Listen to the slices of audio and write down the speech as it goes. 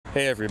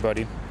Hey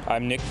everybody,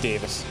 I'm Nick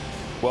Davis.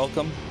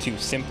 Welcome to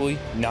Simply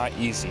Not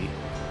Easy,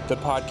 the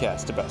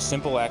podcast about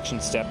simple action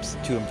steps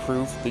to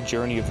improve the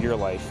journey of your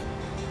life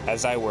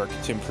as I work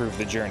to improve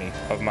the journey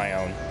of my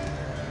own.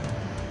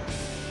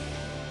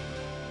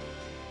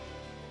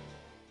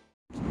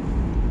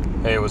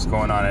 Hey, what's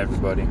going on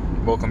everybody?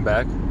 Welcome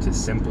back to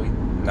Simply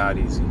Not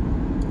Easy.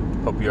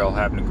 Hope you're all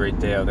having a great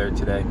day out there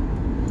today.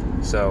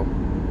 So,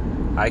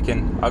 I'll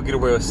get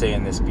away with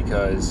saying this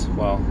because,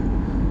 well,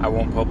 I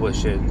won't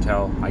publish it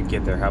until I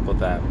get there. How about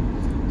that?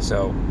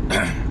 So,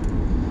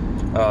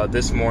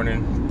 this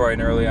morning, bright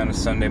and early on a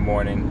Sunday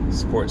morning,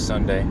 Sports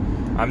Sunday,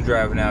 I'm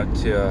driving out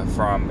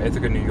from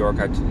Ithaca, New York,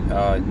 out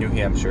to New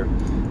Hampshire,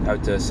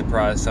 out to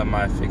surprise some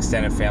of my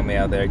extended family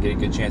out there, get a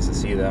good chance to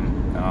see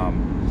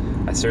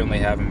them. I certainly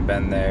haven't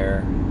been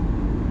there.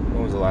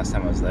 When was the last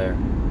time I was there?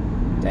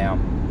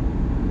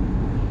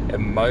 Damn. It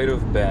might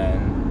have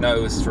been, no,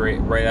 it was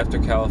right after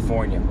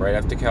California,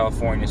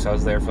 so I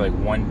was there for like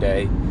one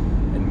day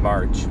in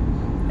March,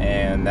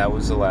 and that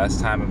was the last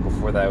time, and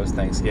before that was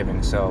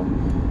Thanksgiving, so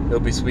it'll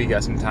be sweet.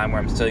 Got some time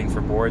where I'm studying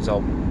for boards. I'll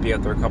be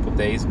out there a couple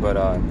days, but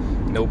I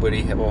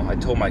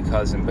told my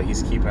cousin, but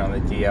he's keeping on the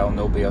DL.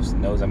 Nobody else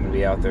knows I'm going to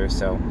be out there,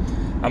 so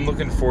I'm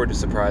looking forward to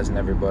surprising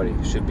everybody.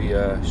 Should be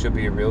a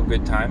real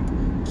good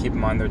time. Keep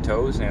them on their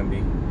toes, and it'll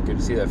be good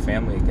to see that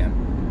family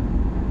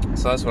again.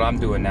 So that's what I'm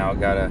doing now.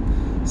 Got a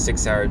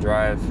 6-hour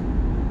drive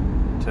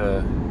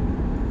to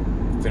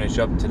finish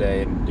up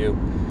today and do.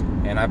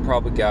 And I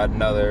probably got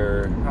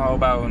another,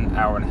 about an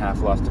hour and a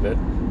half left of it.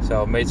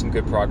 So made some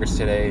good progress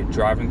today,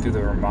 driving through the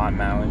Vermont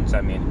mountains.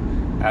 I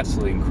mean,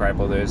 absolutely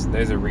incredible. There's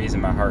a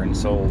reason my heart and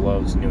soul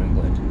loves New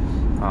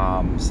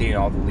England. Seeing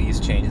all the leaves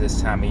change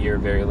this time of year,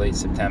 very late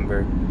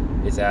September,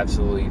 is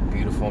absolutely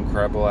beautiful,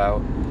 incredible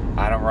out.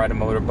 I don't ride a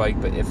motorbike,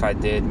 but if I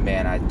did,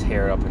 man, I'd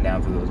tear it up and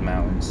down through those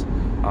mountains.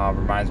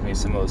 Reminds me of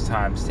some of those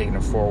times taking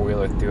a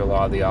four-wheeler through a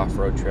lot of the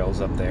off-road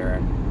trails up there,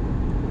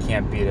 and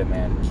can't beat it,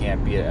 man.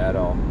 Can't beat it at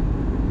all.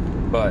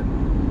 But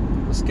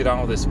let's get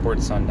on with this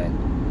Sports Sunday.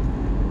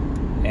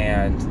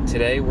 And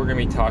today we're going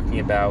to be talking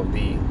about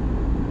the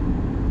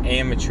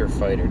amateur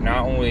fighter.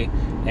 Not only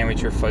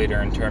amateur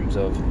fighter in terms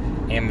of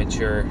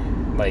amateur,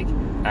 like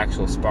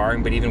actual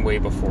sparring, but even way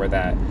before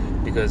that.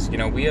 Because,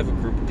 we have a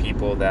group of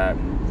people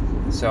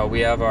so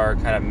we have our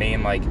kind of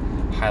main,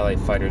 highlight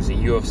fighters, the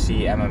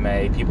UFC,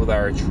 MMA, people that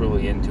are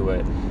truly into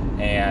it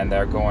and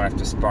they're going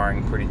after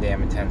sparring pretty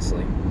damn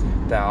intensely.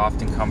 That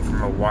often come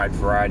from a wide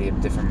variety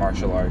of different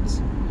martial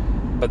arts.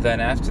 But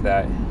then after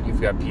that, you've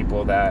got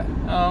people that,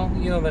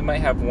 they might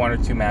have one or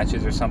two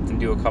matches or something,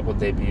 do a couple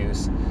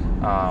debuts,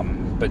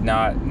 but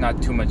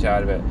not too much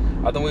out of it.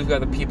 Then we've got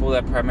the people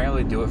that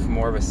primarily do it for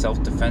more of a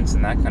self-defense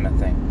and that kind of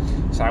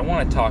thing. So I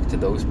want to talk to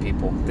those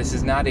people. This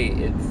is not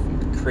a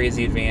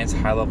crazy advanced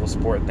high-level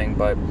sport thing,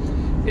 but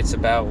it's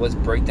about, let's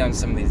break down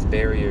some of these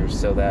barriers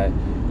so that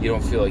you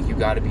don't feel like you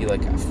got to be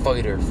like a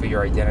fighter for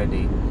your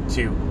identity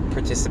to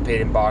participate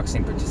in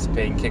boxing,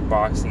 participate in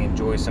kickboxing,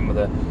 enjoy some of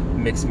the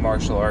mixed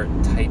martial art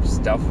type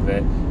stuff of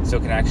it, so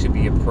it can actually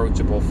be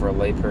approachable for a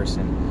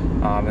layperson,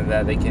 and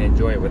that they can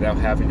enjoy it without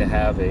having to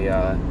have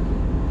a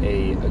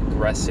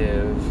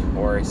aggressive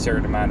or a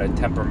certain amount of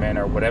temperament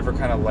or whatever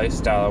kind of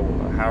lifestyle,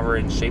 however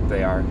in shape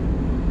they are.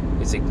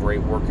 It's a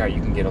great workout.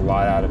 You can get a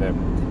lot out of it.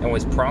 And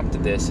what's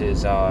prompted this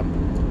is a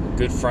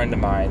good friend of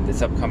mine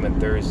this upcoming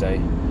Thursday.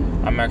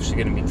 I'm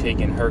actually going to be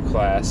taking her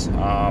class,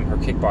 her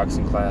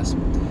kickboxing class,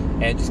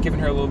 and just giving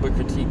her a little bit of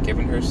critique,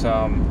 giving her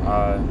some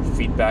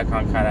feedback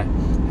on kind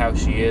of how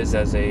she is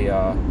as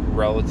a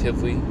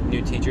relatively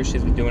new teacher.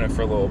 She's been doing it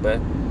for a little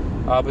bit,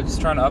 but just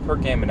trying to up her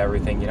game and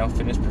everything.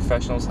 Fitness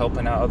professionals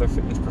helping out other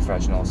fitness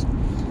professionals.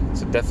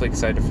 So definitely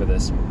excited for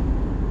this.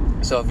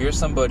 So if you're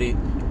somebody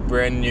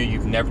brand new,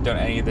 you've never done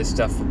any of this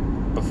stuff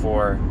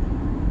before,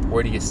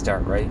 where do you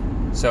start, right?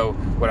 So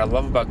what I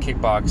love about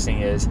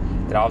kickboxing is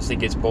it obviously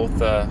gets both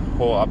the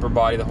whole upper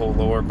body, the whole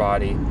lower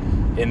body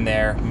in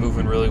there,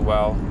 moving really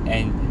well,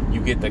 and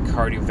you get the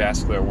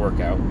cardiovascular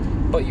workout.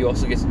 But you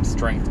also get some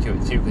strength to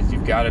it too, because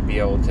you've got to be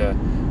able to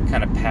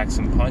kind of pack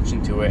some punch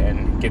into it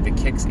and get the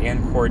kicks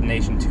and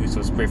coordination too. So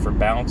it's great for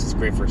balance, it's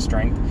great for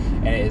strength,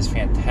 and it is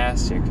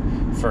fantastic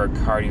for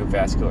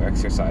cardiovascular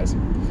exercise.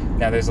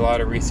 Now there's a lot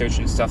of research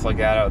and stuff like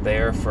that out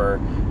there for,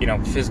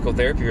 physical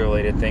therapy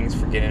related things,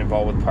 for getting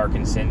involved with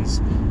Parkinson's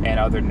and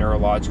other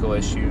neurological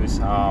issues,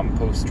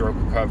 post-stroke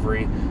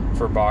recovery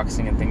for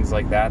boxing and things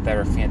like that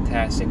are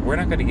fantastic. We're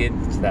not going to get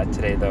into that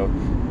today though.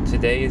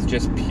 Today is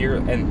just pure,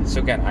 and so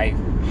again, I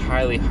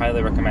highly,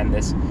 highly recommend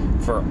this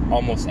for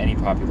almost any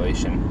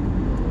population.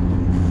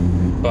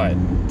 But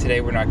today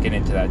we're not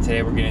getting into that.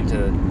 Today we're getting into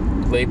the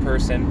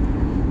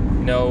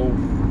layperson, no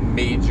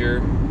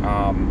major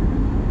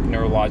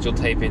neurological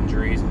type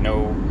injuries,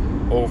 no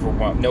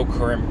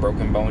current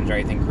broken bones or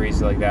anything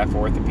crazy like that for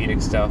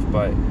orthopedic stuff,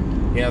 but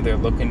they're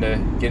looking to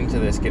get into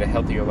this, get a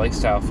healthier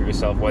lifestyle for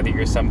yourself, whether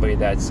you're somebody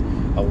that's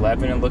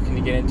 11 and looking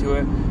to get into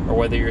it, or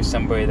whether you're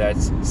somebody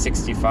that's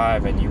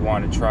 65 and you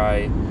want to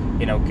try,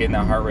 getting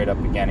that heart rate up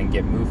again and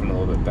get moving a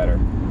little bit better.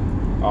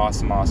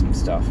 Awesome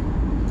stuff.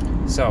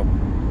 So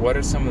what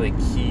are some of the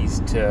keys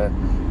to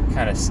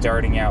kind of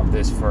starting out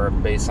this for a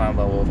baseline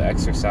level of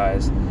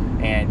exercise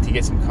and to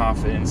get some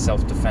confidence,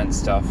 self-defense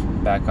stuff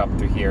back up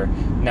through here,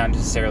 not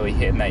necessarily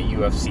hitting that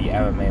UFC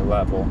MMA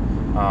level,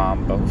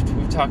 but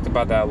we've talked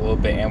about that a little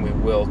bit, and we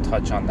will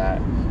touch on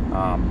that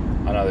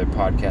on other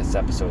podcast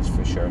episodes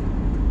for sure.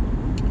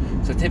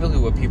 So typically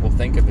what people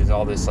think of is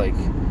all this like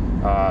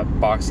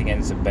boxing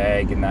against a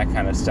bag and that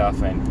kind of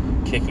stuff,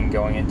 and kicking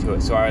going into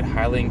it. So I would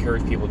highly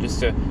encourage people just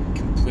to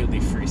completely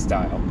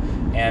freestyle.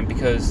 And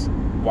because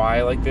why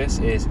I like this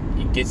is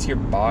it gets your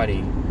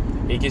body,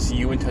 it gets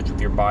you in touch with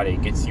your body.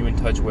 It gets you in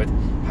touch with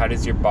how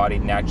does your body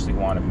naturally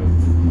want to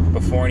move.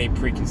 Before any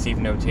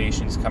preconceived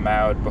notations come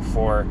out,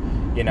 before,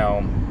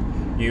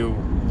 you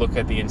look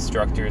at the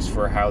instructors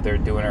for how they're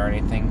doing or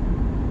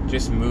anything,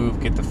 just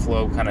move, get the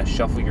flow, kind of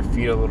shuffle your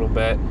feet a little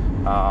bit.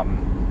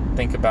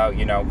 Think about,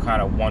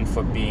 kind of one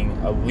foot being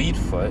a lead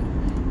foot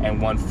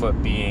and one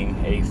foot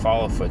being a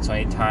follow foot. So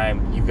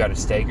anytime you've got a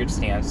staggered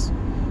stance,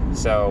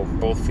 so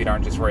both feet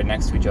aren't just right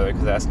next to each other,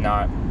 because that's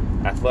not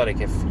athletic.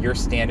 If you're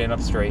standing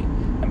up straight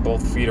and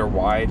both feet are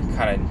wide,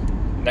 kind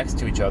of next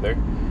to each other,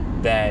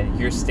 then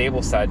you're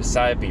stable side to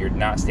side, but you're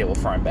not stable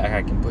front and back.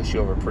 I can push you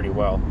over pretty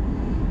well.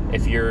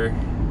 If you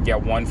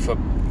got one foot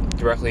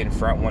directly in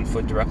front, one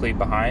foot directly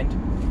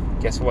behind,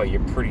 guess what?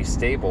 You're pretty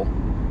stable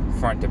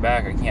front to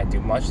back. I can't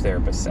do much there,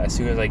 but as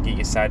soon as I get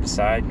you side to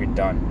side, you're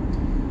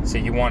done. So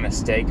you want a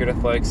staggered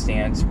athletic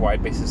stance,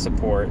 wide base of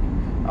support,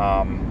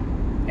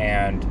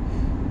 and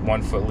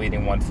one foot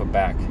leading, one foot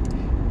back.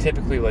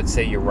 Typically, let's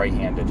say you're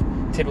right-handed.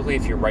 Typically,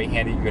 if you're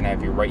right-handed, you're going to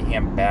have your right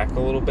hand back a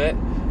little bit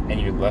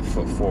and your left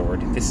foot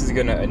forward. This is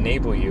going to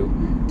enable you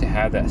to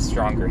have that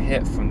stronger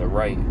hit from the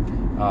right.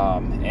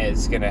 And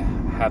it's going to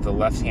have the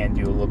left hand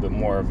do a little bit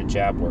more of a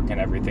jab work and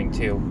everything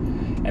too.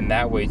 And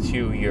that way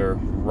too, your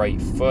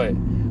right foot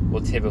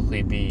will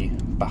typically be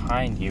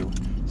behind you.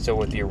 So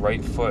with your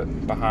right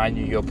foot behind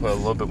you, you'll put a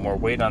little bit more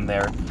weight on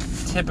there.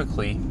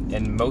 Typically,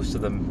 in most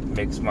of the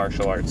mixed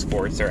martial arts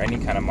sports or any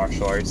kind of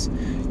martial arts,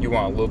 you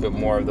want a little bit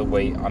more of the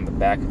weight on the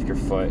back of your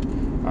foot,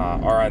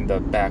 or on the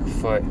back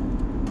foot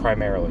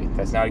primarily.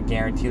 That's not a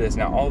guarantee, that's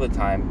not all the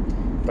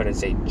time, but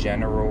as a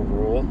general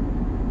rule,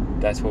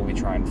 that's what we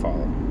try and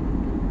follow.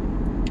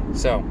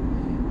 So,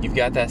 you've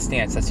got that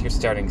stance, that's your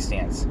starting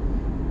stance.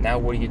 Now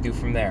what do you do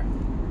from there?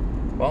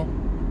 Well,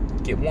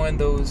 get one of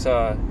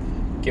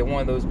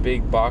those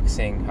big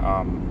boxing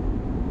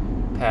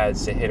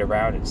pads to hit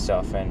around and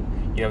stuff, and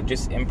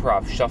just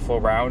improv, shuffle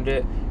around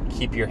it,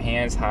 keep your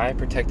hands high,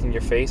 protecting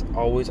your face.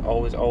 Always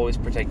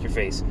protect your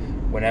face.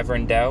 Whenever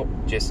in doubt,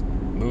 just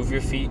move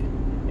your feet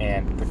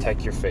and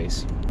protect your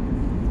face.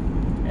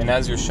 And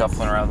as you're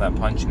shuffling around that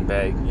punching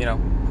bag,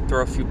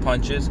 throw a few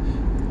punches,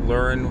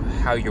 learn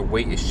how your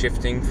weight is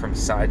shifting from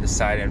side to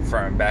side and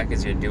front and back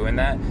as you're doing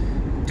that.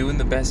 Doing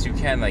the best you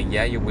can,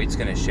 your weight's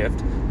going to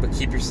shift, but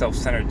keep yourself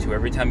centered too.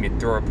 Every time you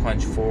throw a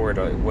punch forward,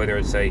 whether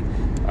it's a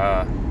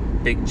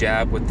big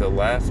jab with the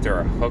left or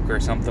a hook or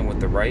something with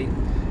the right,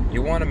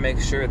 you want to make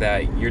sure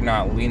that you're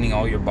not leaning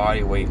all your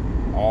body weight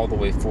all the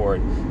way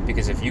forward,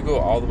 because if you go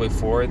all the way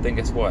forward, then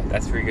guess what?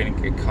 That's where you're going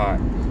to get caught.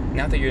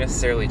 Not that you're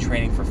necessarily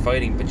training for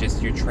fighting, but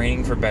just you're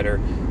training for better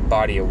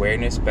body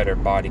awareness, better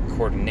body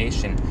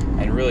coordination,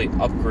 and really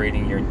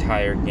upgrading your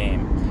entire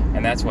game.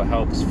 And that's what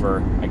helps for,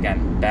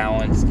 again,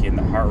 balance, getting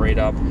the heart rate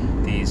up,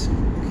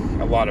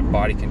 a lot of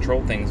body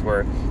control things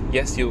where,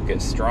 yes, you'll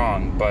get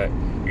strong, but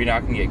you're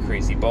not going to get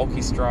crazy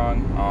bulky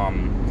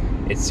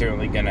strong. It's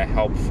certainly going to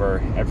help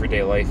for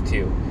everyday life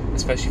too,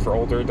 especially for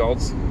older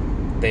adults.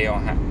 They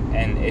don't have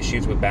and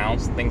issues with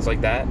balance and things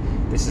like that.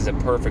 This is a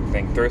perfect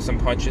thing. Throw some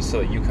punches so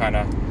that you kind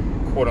of,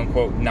 quote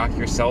unquote, knock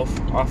yourself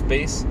off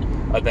base.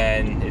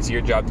 Then it's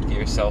your job to get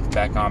yourself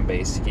back on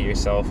base, to get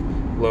yourself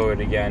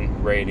loaded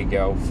again, ready to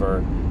go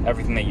for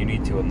everything that you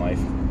need to in life.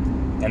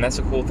 And that's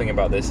the cool thing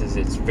about this, is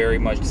it's very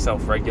much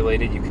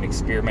self-regulated. You can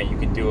experiment, you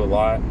can do a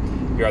lot.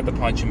 You're at the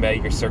punching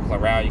bag, you're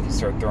circling around, you can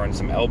start throwing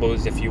some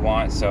elbows if you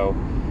want. So,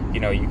 you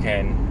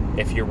can,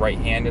 if you're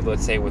right-handed,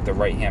 let's say with the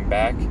right hand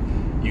back,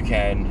 you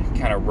can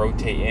kind of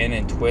rotate in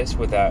and twist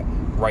with that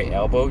right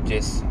elbow.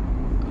 Just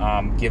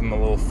give them a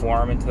little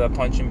forearm into that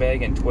punching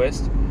bag and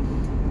twist.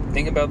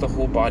 Think about the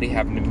whole body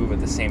having to move at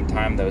the same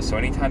time though. So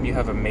anytime you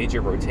have a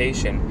major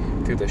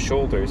rotation through the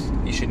shoulders,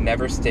 you should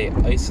never stay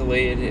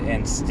isolated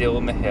and still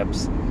in the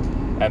hips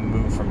and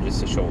move from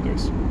just the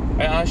shoulders.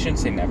 I shouldn't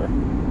say never.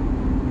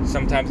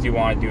 Sometimes you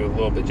want to do a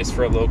little bit, just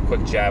for a little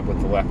quick jab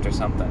with the left or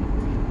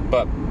something.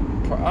 But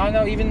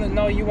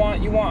you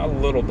want a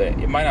little bit.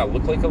 It might not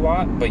look like a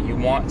lot, but you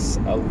want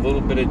a little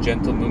bit of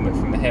gentle movement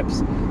from the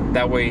hips.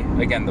 That way,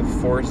 again, the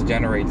force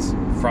generates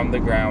from the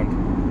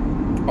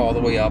ground all the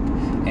way up,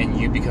 and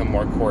you become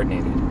more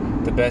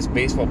coordinated. The best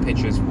baseball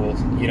pitchers will,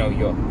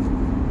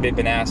 they've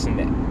been asked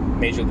in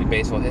Major League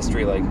Baseball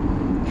history, like,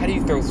 how do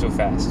you throw so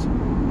fast?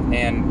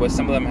 And what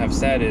some of them have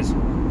said is,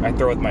 I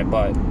throw with my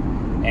butt.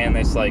 And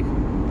it's like,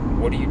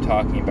 what are you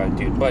talking about,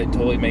 dude? But it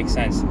totally makes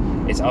sense.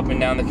 It's up and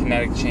down the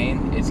kinetic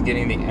chain. It's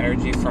getting the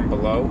energy from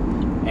below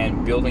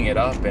and building it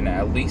up, and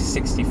at least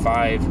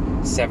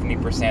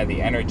 65-70% of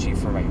the energy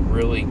from a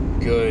really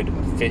good,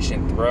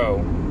 efficient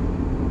throw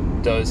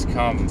does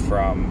come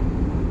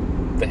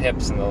from the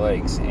hips and the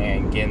legs,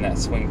 and getting that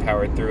swing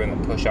power through and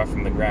the push off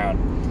from the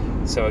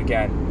ground. So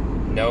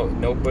again,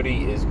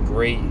 nobody is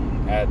great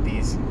at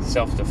these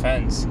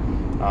self-defense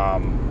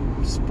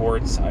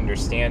sports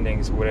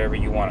understandings, whatever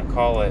you want to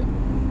call it,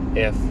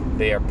 if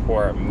they are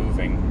poor at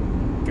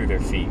moving through their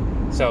feet.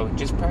 So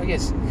just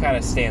practice kind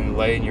of staying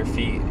light in your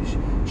feet,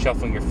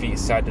 shuffling your feet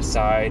side to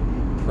side.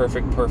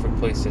 Perfect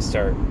place to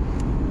start.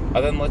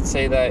 Other than, let's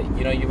say that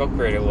you've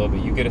upgraded a little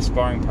bit, you get a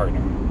sparring partner.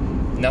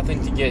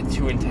 Nothing to get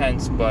too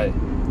intense, but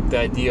the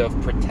idea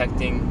of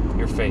protecting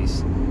your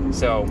face.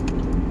 So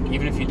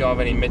even if you don't have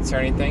any mitts or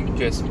anything,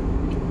 just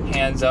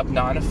hands up,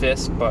 not in a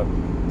fist, but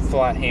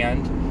flat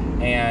hand,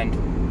 and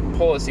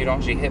pull it so you don't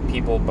actually hit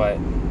people, but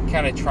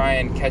kind of try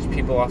and catch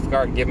people off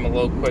guard. Give them a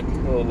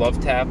little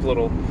love tap,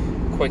 little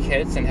quick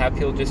hits, and have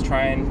people just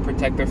try and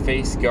protect their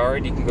face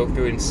guard. You can go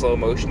through it in slow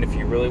motion if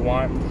you really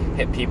want,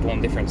 hit people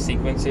in different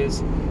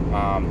sequences,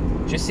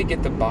 just to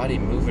get the body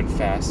moving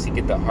fast, to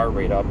get the heart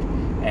rate up,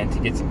 and to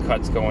get some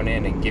cuts going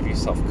in and give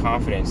yourself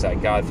confidence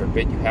that, God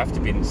forbid, you have to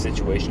be in a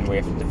situation where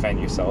you have to defend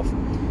yourself.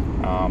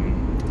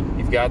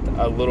 You've got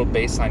a little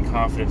baseline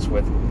confidence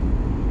with,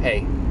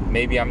 hey,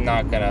 maybe I'm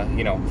not gonna,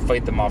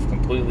 fight them off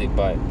completely,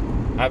 but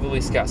I've at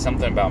least got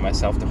something about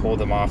myself to hold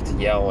them off, to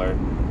yell or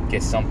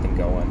get something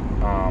going.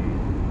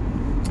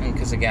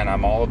 Because again,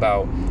 I'm all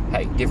about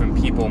giving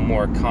people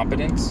more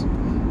competence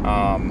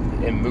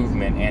in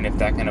movement, and if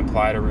that can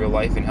apply to real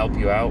life and help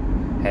you out,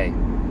 hey,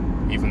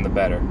 even the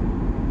better.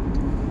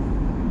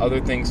 Other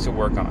things to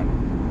work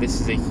on. This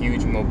is a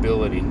huge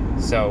mobility.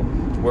 So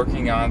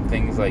working on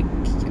things like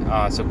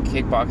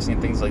kickboxing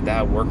and things like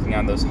that, working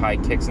on those high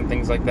kicks and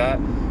things like that,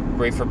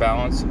 great for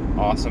balance,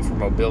 awesome for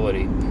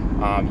mobility.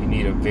 You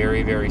need a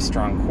very, very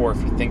strong core.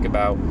 If you think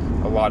about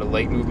a lot of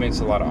leg movements,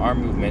 a lot of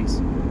arm movements,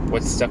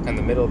 what's stuck in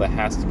the middle that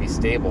has to be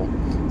stable.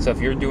 So if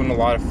you're doing a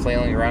lot of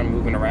flailing around,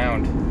 moving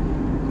around,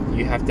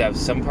 you have to have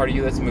some part of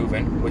you that's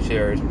moving, which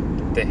are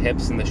the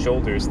hips and the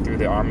shoulders through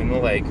the arm and the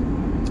leg.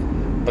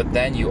 But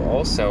then you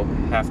also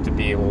have to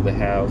be able to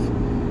have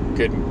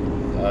good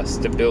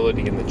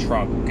stability in the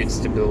trunk, good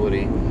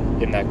stability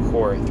in that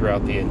core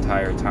throughout the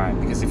entire time.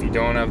 Because if you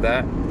don't have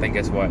that, then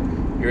guess what?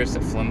 You're just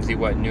a flimsy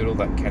wet noodle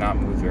that cannot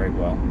move very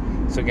well.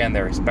 So again,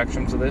 there are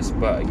spectrums of this,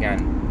 but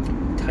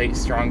again, tight,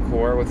 strong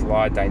core with a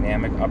lot of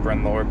dynamic upper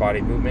and lower body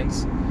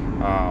movements,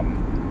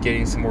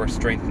 getting some more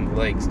strength in the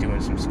legs,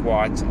 doing some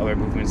squats, other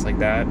movements like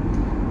that.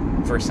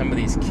 For some of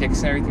these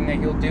kicks and everything that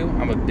you'll do,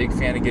 I'm a big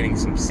fan of getting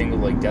some single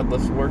leg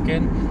deadlift work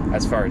in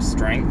as far as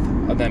strength,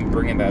 and then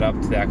bringing that up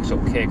to the actual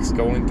kicks,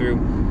 going through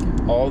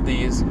all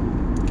these,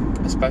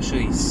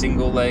 especially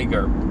single leg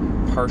or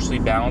partially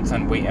balanced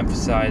on weight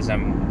emphasize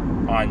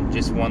on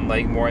just one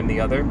leg more than the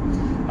other.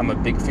 I'm a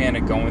big fan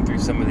of going through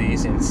some of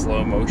these in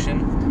slow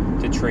motion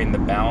to train the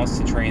balance,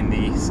 to train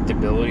the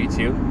stability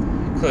too.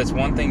 Because it's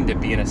one thing to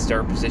be in a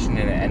start position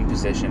and an end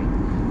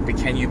position, but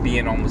can you be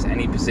in almost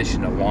any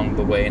position along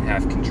the way and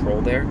have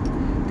control there?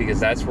 Because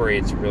that's where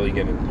you're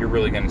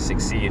really gonna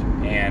succeed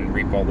and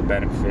reap all the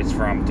benefits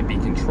from, to be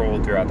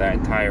controlled throughout that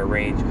entire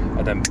range.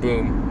 And then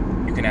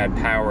boom, you can add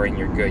power and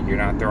you're good. You're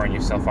not throwing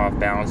yourself off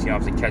balance. You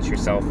don't have to catch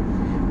yourself,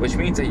 which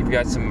means that you've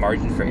got some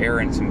margin for error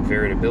and some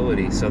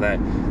variability, so that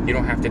you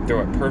don't have to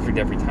throw it perfect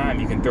every time.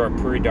 You can throw it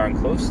pretty darn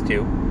close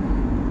to.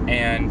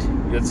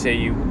 And let's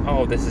say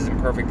this isn't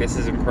perfect,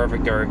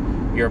 or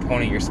your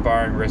opponent you're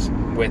sparring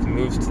with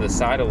moves to the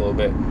side a little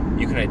bit,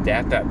 you can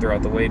adapt that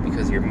throughout the way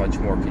because you're much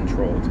more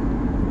controlled.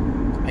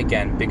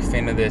 Again, big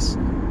fan of this,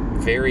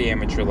 very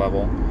amateur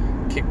level,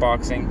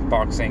 kickboxing,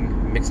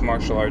 boxing, mixed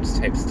martial arts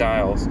type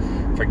styles,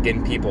 for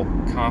getting people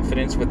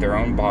confidence with their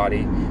own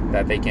body,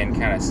 that they can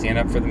kind of stand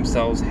up for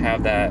themselves,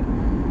 have that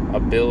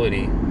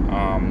ability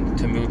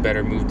to move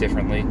better, move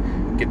differently,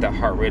 get that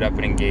heart rate up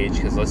and engage.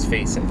 Because let's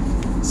face it,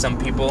 some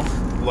people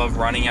love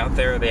running out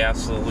there, they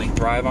absolutely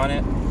thrive on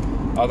it.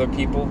 Other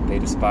people, they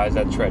despise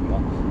that treadmill.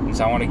 And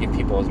so I want to give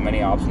people as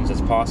many options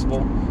as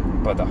possible,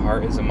 but the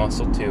heart is a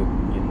muscle too.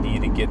 You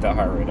need to get that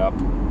heart rate up.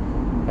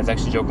 I was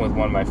actually joking with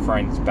one of my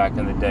friends back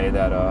in the day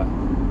that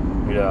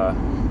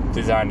we'd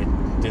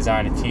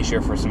designed a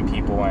t-shirt for some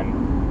people,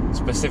 and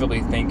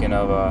specifically thinking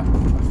of a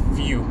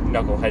few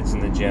knuckleheads in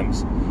the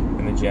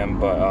gym,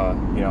 but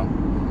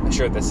a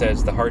shirt that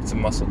says the heart's a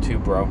muscle too,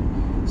 bro.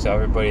 So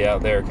everybody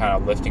out there kind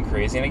of lifting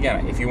crazy. And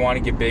again, if you want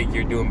to get big,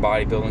 you're doing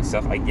bodybuilding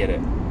stuff, I get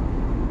it.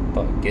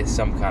 But get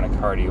some kind of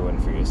cardio in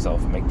for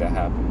yourself and make that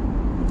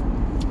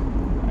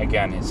happen.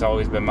 Again, it's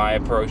always been my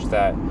approach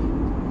that,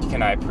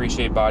 can I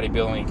appreciate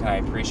bodybuilding? Can I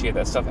appreciate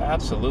that stuff?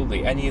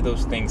 Absolutely. Any of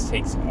those things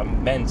takes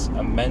immense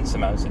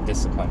amounts of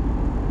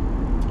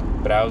discipline.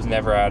 But I was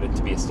never at it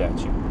to be a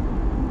statue.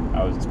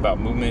 It's about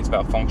movement, it's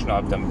about functional.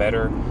 I've done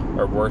better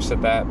or worse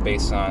at that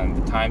based on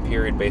the time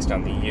period, based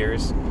on the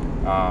years.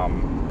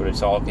 But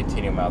it's all a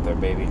continuum out there,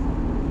 baby.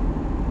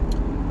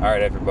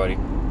 Alright, everybody.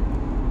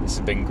 This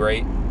has been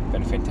great.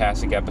 Been a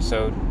fantastic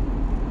episode.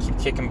 Keep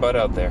kicking butt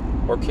out there.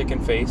 Or kicking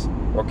face.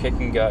 or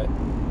kicking gut,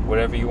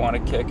 whatever you want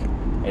to kick,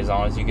 as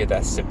long as you get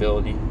that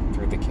stability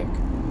through the kick.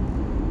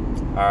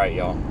 All right,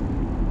 y'all.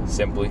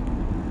 Simply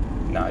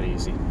not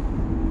easy.